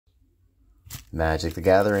Magic the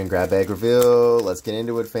Gathering, grab bag reveal. Let's get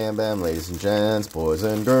into it, fam bam, ladies and gents, boys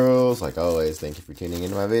and girls. Like always, thank you for tuning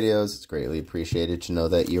into my videos. It's greatly appreciated to know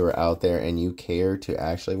that you are out there and you care to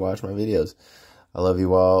actually watch my videos. I love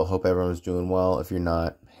you all. Hope everyone's doing well. If you're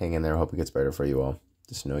not, hang in there. Hope it gets better for you all.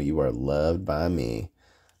 Just know you are loved by me.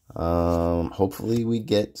 Hopefully we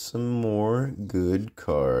get some more good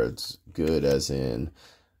cards. Good as in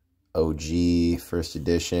OG, first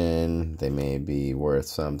edition. They may be worth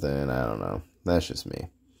something. I don't know. That's just me.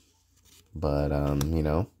 But, you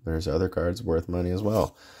know, there's other cards worth money as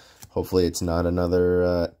well. Hopefully it's not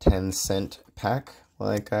another 10-cent pack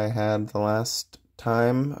like I had the last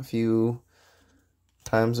time. A few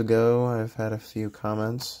times ago, I've had a few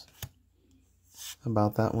comments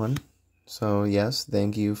about that one. So, yes,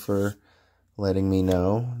 thank you for letting me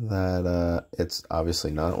know that it's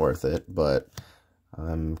obviously not worth it, but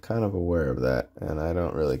I'm kind of aware of that, and I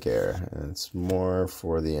don't really care. It's more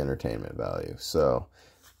for the entertainment value. So,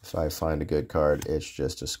 if I find a good card, it's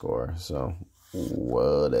just a score. So,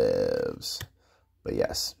 whatevs. But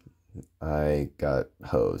yes, I got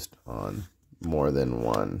hosed on more than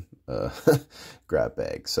one grab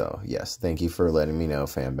bag. So, yes, thank you for letting me know,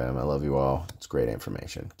 fam bam. I love you all. It's great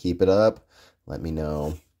information. Keep it up. Let me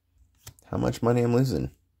know how much money I'm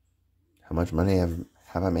losing. How much money have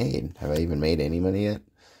I made? Have I even made any money yet?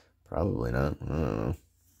 Probably not. I don't know.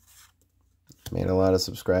 Made a lot of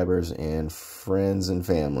subscribers and friends and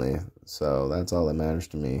family. So that's all that matters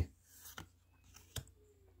to me.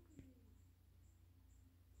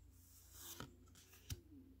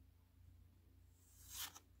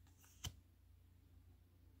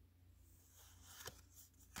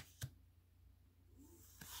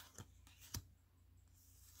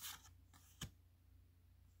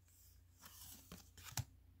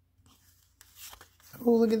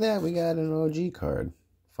 Oh, look at that. We got an OG card.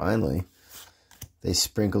 Finally. They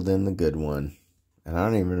sprinkled in the good one. And I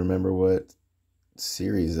don't even remember what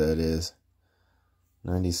series that is.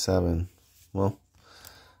 97. Well,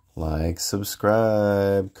 like,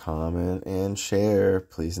 subscribe, comment, and share.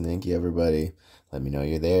 Please and thank you, everybody. Let me know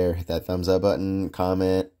you're there. Hit that thumbs up button.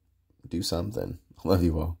 Comment. Do something. I love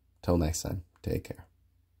you all. Till next time. Take care.